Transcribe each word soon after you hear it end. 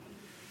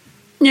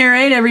All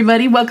right,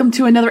 everybody. Welcome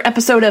to another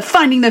episode of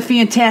Finding the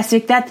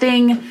Fantastic, that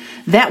thing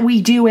that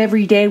we do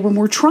every day when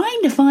we're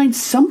trying to find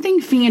something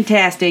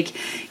fantastic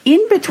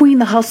in between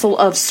the hustle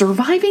of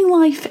surviving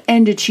life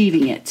and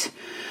achieving it.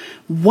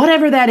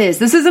 Whatever that is.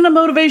 This isn't a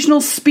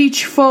motivational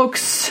speech,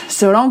 folks,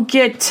 so don't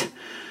get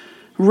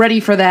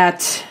ready for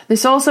that.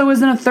 This also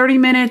isn't a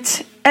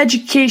 30-minute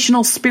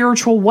educational,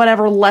 spiritual,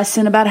 whatever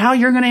lesson about how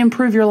you're going to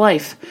improve your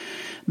life.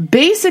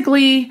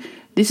 Basically,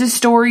 this is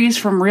stories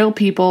from real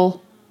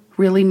people,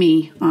 really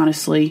me,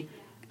 honestly,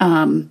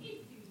 about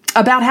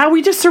how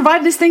we just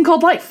survive this thing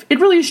called life. It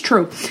really is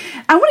true.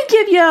 I want to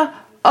give you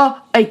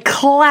a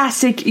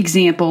classic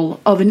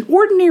example of an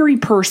ordinary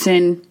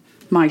person,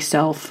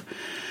 myself,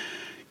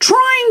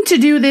 trying to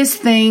do this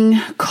thing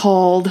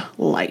called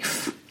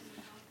life.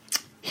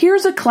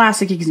 Here's a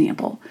classic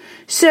example.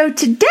 So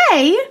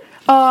today,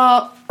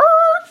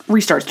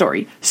 restart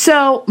story.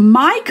 So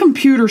my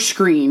computer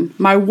screen,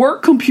 my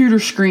work computer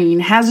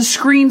screen, has a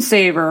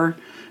screensaver.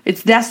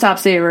 It's desktop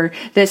saver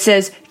that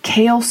says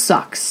kale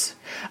sucks.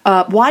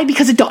 Why?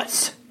 Because it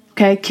does.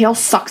 Okay, kale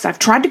sucks. I've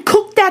tried to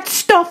cook that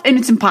stuff and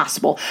it's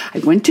impossible. I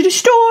went to the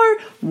store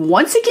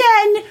once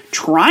again,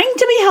 trying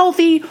to be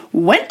healthy,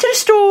 went to the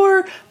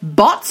store,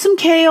 bought some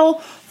kale,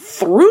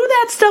 threw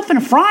that stuff in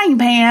a frying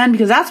pan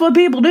because that's what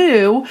people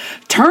do,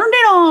 turned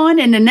it on,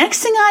 and the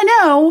next thing I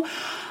know,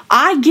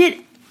 I get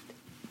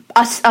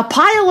a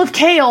pile of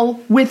kale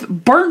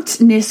with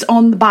burntness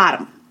on the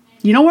bottom.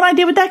 You know what I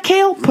did with that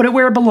kale? Put it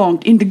where it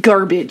belonged, in the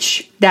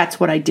garbage.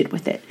 That's what I did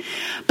with it.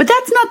 But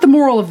that's not the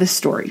moral of this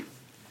story.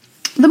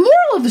 The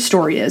moral of the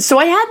story is, so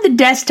I had the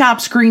desktop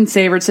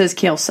screensaver, it says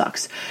kale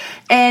sucks.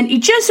 And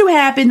it just so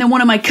happened that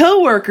one of my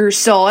coworkers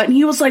saw it and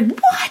he was like,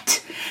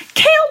 what?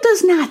 Kale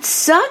does not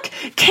suck.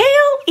 Kale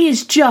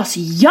is just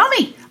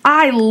yummy.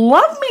 I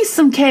love me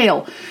some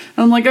kale. And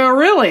I'm like, oh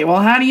really?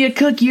 Well, how do you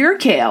cook your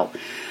kale?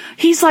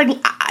 He's like,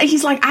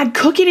 I'd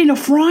cook it in a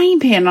frying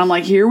pan. And I'm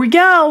like, here we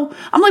go.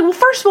 I'm like, well,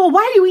 first of all,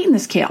 why are you eating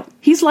this kale?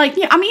 He's like,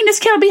 yeah, I'm eating this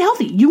kale to be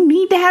healthy. You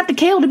need to have the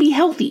kale to be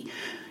healthy.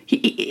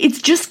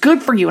 It's just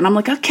good for you. And I'm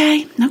like,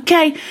 okay.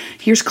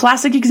 Here's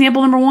classic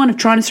example number one of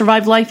trying to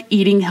survive life,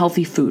 eating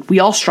healthy food. We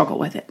all struggle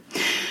with it.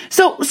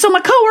 So my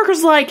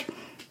coworker's like,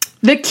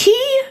 the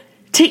key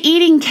to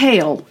eating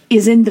kale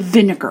is in the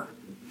vinegar.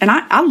 And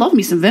I love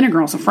me some vinegar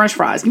on some French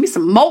fries. Give me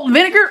some malt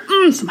vinegar,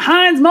 some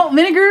Heinz malt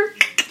vinegar.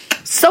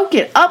 Soak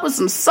it up with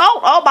some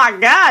salt. Oh my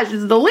gosh,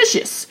 it's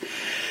delicious.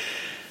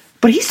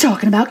 But he's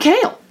talking about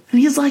kale.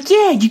 And he's like,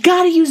 yeah, you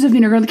got to use the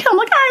vinegar on the kale. I'm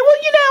like, all right,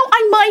 well,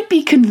 I might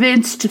be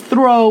convinced to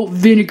throw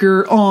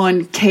vinegar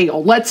on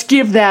kale. Let's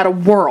give that a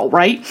whirl,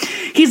 right?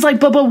 He's like,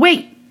 but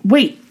wait.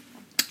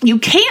 You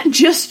can't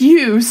just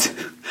use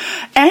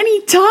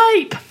any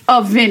type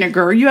of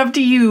vinegar. You have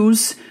to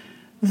use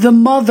the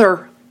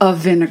mother of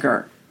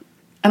vinegar.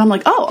 And I'm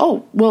like,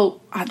 oh, well,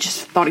 I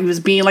just thought he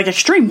was being like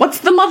extreme. What's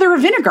the mother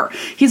of vinegar?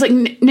 He's like,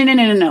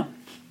 no.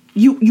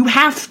 You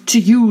have to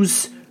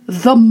use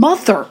the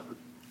mother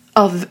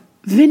of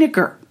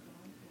vinegar.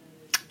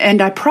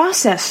 And I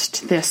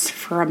processed this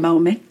for a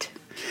moment.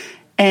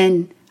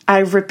 And I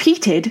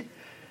repeated,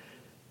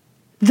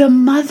 the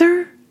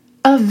mother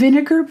of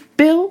vinegar,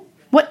 Bill?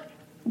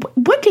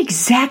 What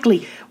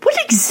exactly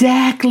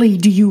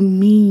do you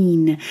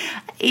mean?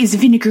 Is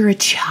vinegar a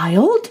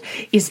child?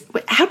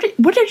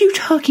 What are you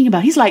talking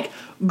about? He's like,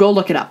 go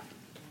look it up.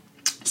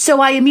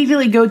 So I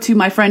immediately go to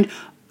my friend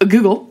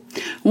Google,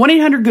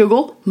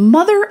 1-800-Google,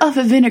 mother of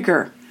a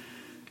vinegar.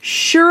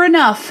 Sure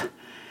enough,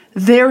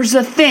 there's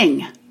a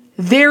thing.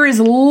 There is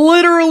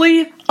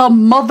literally a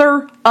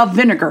mother of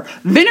vinegar.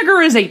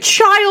 Vinegar is a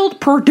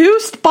child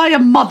produced by a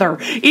mother.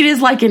 It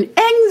is like an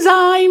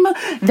enzyme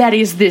that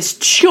is this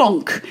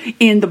chunk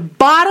in the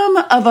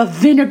bottom of a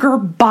vinegar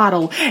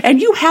bottle.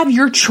 And you have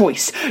your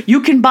choice.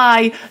 You can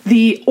buy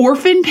the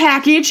orphan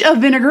package of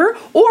vinegar,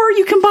 or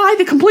you can buy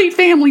the complete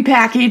family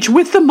package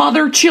with the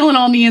mother chilling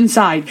on the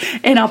inside.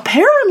 And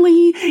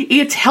apparently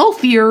it's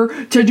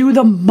healthier to do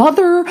the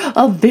mother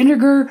of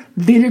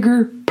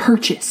vinegar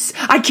purchase.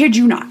 I kid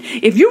you not.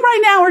 If you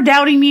right now are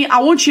doubting me, I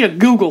want you to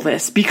Google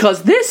this,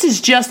 because this is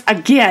just,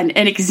 again,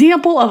 an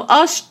example of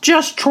us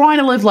just trying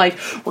to live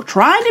life. We're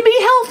trying to be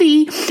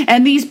healthy,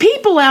 and these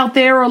people out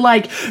there are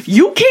like,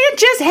 you can't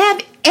just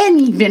have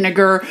any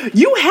vinegar.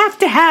 You have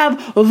to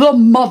have the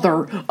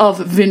mother of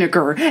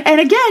vinegar. And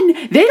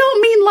again, they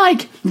don't mean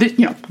like,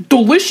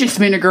 delicious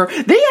vinegar.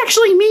 They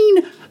actually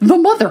mean the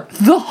mother,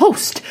 the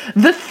host,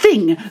 the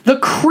thing, the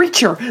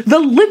creature, the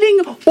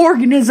living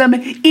organism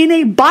in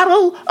a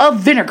bottle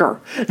of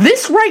vinegar.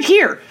 This right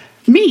here,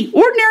 me,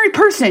 ordinary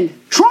person,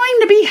 trying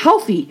to be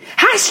healthy,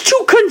 has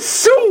to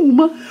consume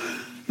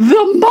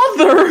the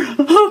mother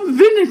of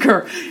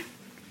vinegar.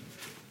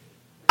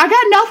 I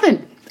got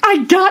nothing.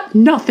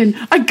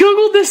 I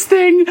Googled this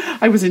thing.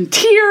 I was in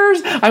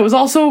tears. I was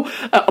also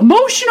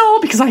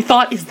emotional because I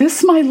thought, is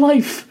this my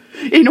life?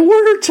 In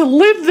order to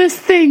live this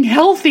thing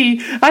healthy,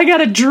 I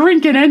gotta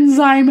drink an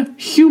enzyme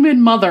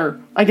human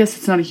mother. I guess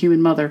it's not a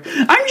human mother.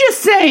 I'm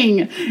just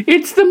saying,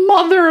 it's the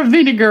mother of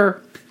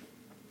vinegar.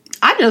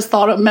 I just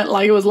thought it meant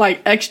like it was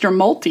like extra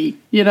malty,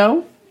 you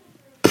know?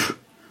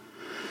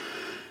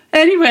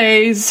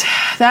 Anyways,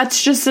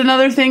 that's just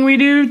another thing we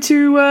do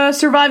to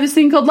survive this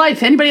thing called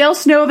life. Anybody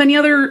else know of any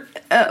other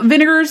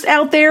vinegars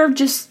out there?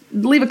 Just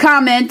leave a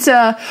comment.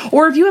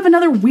 Or if you have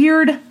another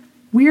weird,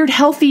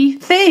 healthy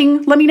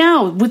thing, let me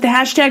know with the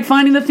hashtag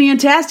finding the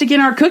fantastic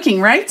in our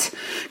cooking, right?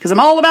 Because I'm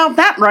all about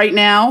that right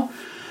now.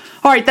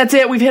 All right, that's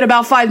it. We've hit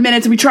about 5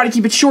 minutes, and we try to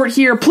keep it short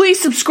here. Please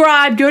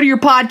subscribe. Go to your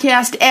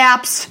podcast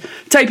apps.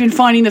 Type in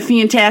Finding the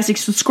Fantastic.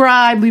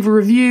 Subscribe. Leave a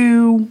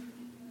review.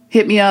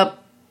 Hit me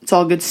up. It's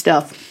all good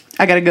stuff.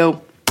 I gotta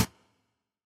go.